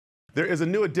There is a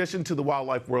new addition to the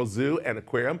Wildlife World Zoo and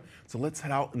Aquarium, so let's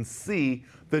head out and see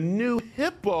the new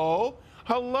hippo.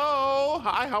 Hello,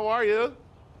 hi, how are you?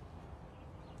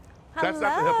 Hello, that's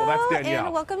not the hippo, that's Danielle.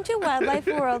 and welcome to Wildlife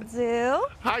World Zoo.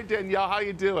 Hi Danielle, how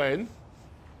you doing?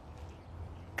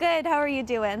 Good, how are you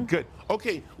doing? Good.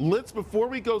 Okay, before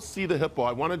we go see the hippo,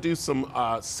 I want to do some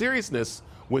seriousness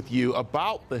with you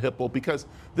about the hippo because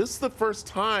this is the first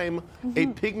time a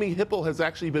pygmy hippo has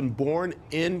actually been born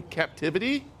in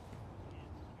captivity.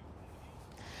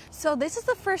 So this is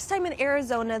the first time in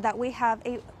Arizona that we have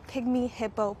a pygmy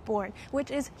hippo born, which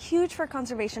is huge for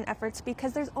conservation efforts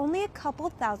because there's only a couple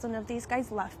thousand of these guys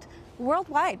left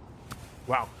worldwide.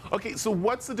 Wow. Okay, so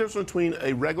what's the difference between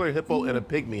a regular hippo and a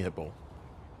pygmy hippo?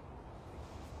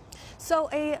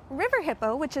 So a river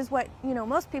hippo, which is what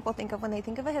most people think of when they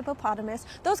think of a hippopotamus,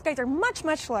 those guys are much,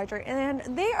 much larger, and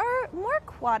they are more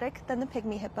aquatic than the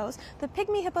pygmy hippos. The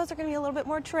pygmy hippos are going to be a little bit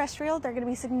more terrestrial. They're going to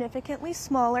be significantly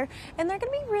smaller, and they're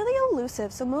going to be really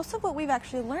elusive. So most of what we've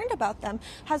actually learned about them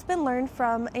has been learned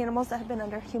from animals that have been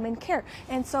under human care.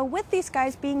 And so with these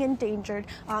guys being endangered,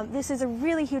 this is a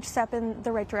really huge step in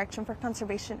the right direction for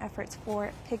conservation efforts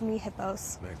for pygmy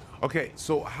hippos. Nice. Okay,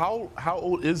 so how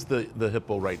old is the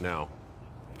hippo right now?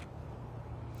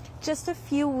 Just a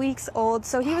few weeks old.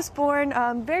 So he was born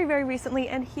very, very recently,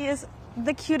 and he is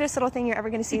the cutest little thing you're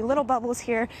ever going to see. Little Bubbles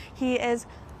here. He is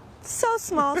so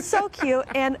small, so cute,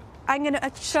 and I'm going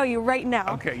to show you right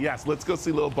now. Okay, yes, let's go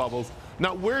see little Bubbles.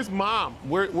 Now, where's Mom?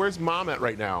 Where's Mom at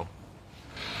right now?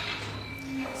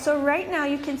 So right now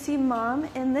you can see Mom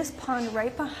in this pond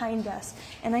right behind us,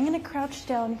 and I'm going to crouch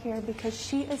down here because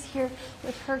she is here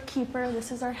with her keeper.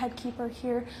 This is our head keeper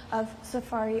here of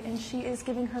Safari, and she is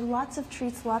giving her lots of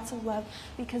treats, lots of love,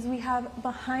 because we have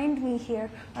behind me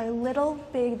here our little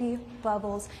baby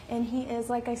Bubbles, and he is,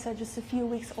 like I said, just a few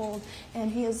weeks old,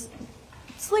 and he is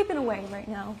sleeping away right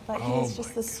now, but he is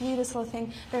just the sweetest little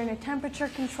thing. They're in a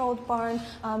temperature-controlled barn.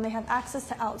 They have access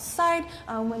to outside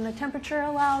when the temperature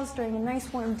allows. During a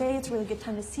nice warm day, it's a really good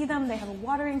time to see them. They have a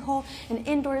watering hole, and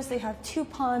indoors they have 2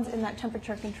 ponds in that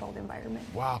temperature-controlled environment.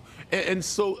 Wow. And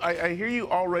so I hear you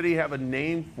already have a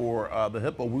name for the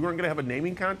hippo. We weren't going to have a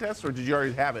naming contest, or did you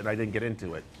already have it and I didn't get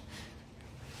into it?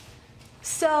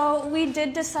 So we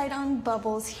did decide on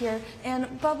Bubbles here,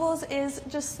 and Bubbles is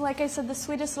just, like I said, the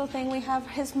sweetest little thing. We have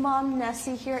his mom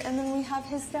Nessie here, and then we have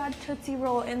his dad Tootsie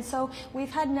Roll, and so we've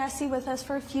had Nessie with us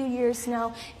for a few years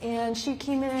now, and she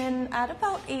came in at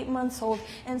about 8 months old,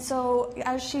 and so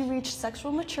as she reached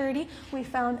sexual maturity, we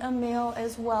found a male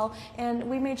as well, and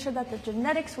we made sure that the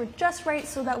genetics were just right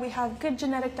so that we have good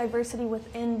genetic diversity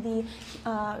within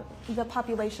the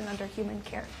population under human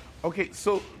care. Okay,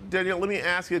 so Danielle, let me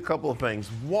ask you a couple of things.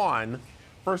 One,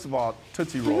 first of all,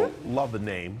 Tootsie Roll, love the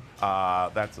name.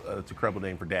 That's an incredible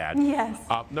name for Dad. Yes.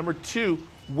 Number 2,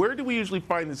 where do we usually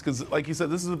find this? Because, like you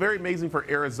said, this is very amazing for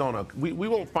Arizona. We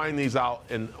won't find these out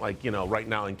in, right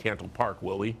now in Cantle Park,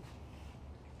 will we?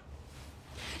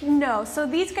 No, so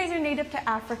these guys are native to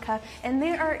Africa, and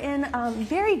they are in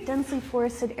very densely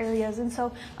forested areas. And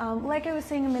so, like I was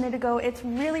saying a minute ago, it's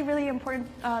really, really important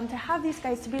to have these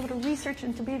guys to be able to research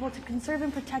and to be able to conserve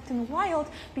and protect in the wild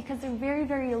because they're very,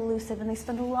 very elusive, and they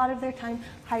spend a lot of their time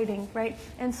hiding, right?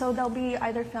 And so they'll be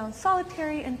either found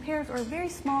solitary, in pairs, or very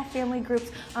small family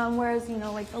groups, whereas,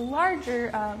 like the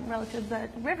larger relative, the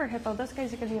river hippo, those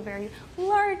guys are going to be a very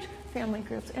large family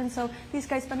groups. And so these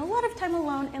guys spend a lot of time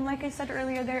alone, and like I said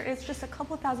earlier, there is just a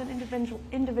couple thousand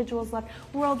individuals left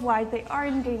worldwide. They are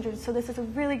endangered, so this is a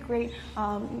really great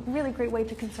way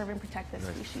to conserve and protect this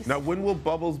species. Now, when will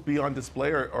Bubbles be on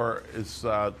display, or is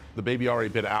the baby already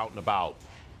been out and about?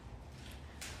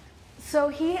 So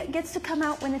he gets to come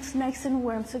out when it's nice and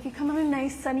warm. So if you come on a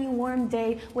nice, sunny, warm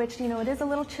day, which, it is a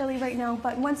little chilly right now,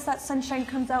 but once that sunshine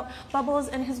comes out, Bubbles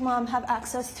and his mom have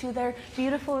access to their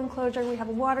beautiful enclosure. We have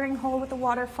a watering hole with a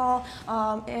waterfall,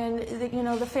 and,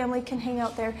 the family can hang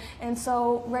out there. And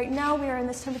so right now we are in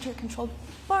this temperature-controlled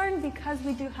barn because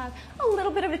we do have a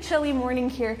little bit of a chilly morning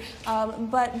here,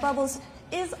 but Bubbles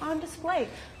is on display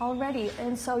already,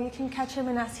 and so you can catch him,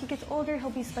 and as he gets older, he'll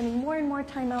be spending more and more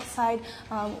time outside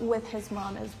with his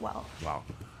mom as well. Wow.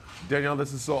 Danielle,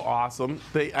 this is so awesome.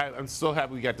 I'm so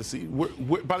happy we got to see.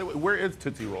 By the way, where is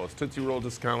Tootsie Roll? Is Tootsie Roll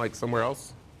just kind of like somewhere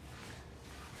else?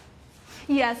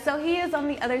 Yeah, so he is on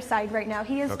the other side right now.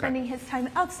 He is spending his time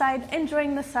outside,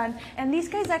 enjoying the sun, and these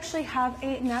guys actually have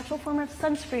a natural form of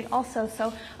sunscreen also,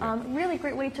 so really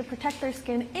great way to protect their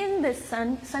skin in this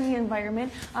sunny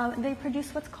environment. They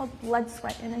produce what's called blood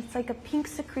sweat, and it's like a pink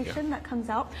secretion that comes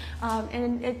out,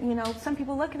 and it, you know, some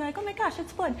people look and they're like, oh my gosh,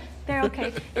 it's blood. They're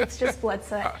okay, it's just blood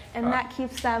sweat, and that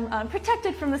keeps them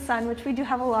protected from the sun, which we do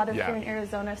have a lot of here in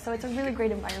Arizona, so it's a really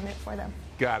great environment for them.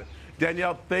 Got it.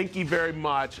 Danielle, thank you very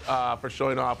much for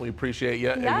showing off. We appreciate you.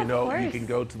 Yeah, and you know, of course. you can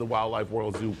go to the Wildlife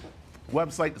World Zoo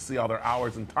website to see all their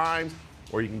hours and times,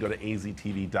 or you can go to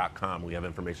aztv.com. We have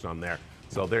information on there.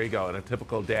 So there you go. And a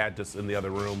typical dad just in the other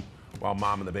room while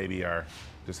mom and the baby are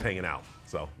just hanging out.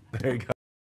 So there you go.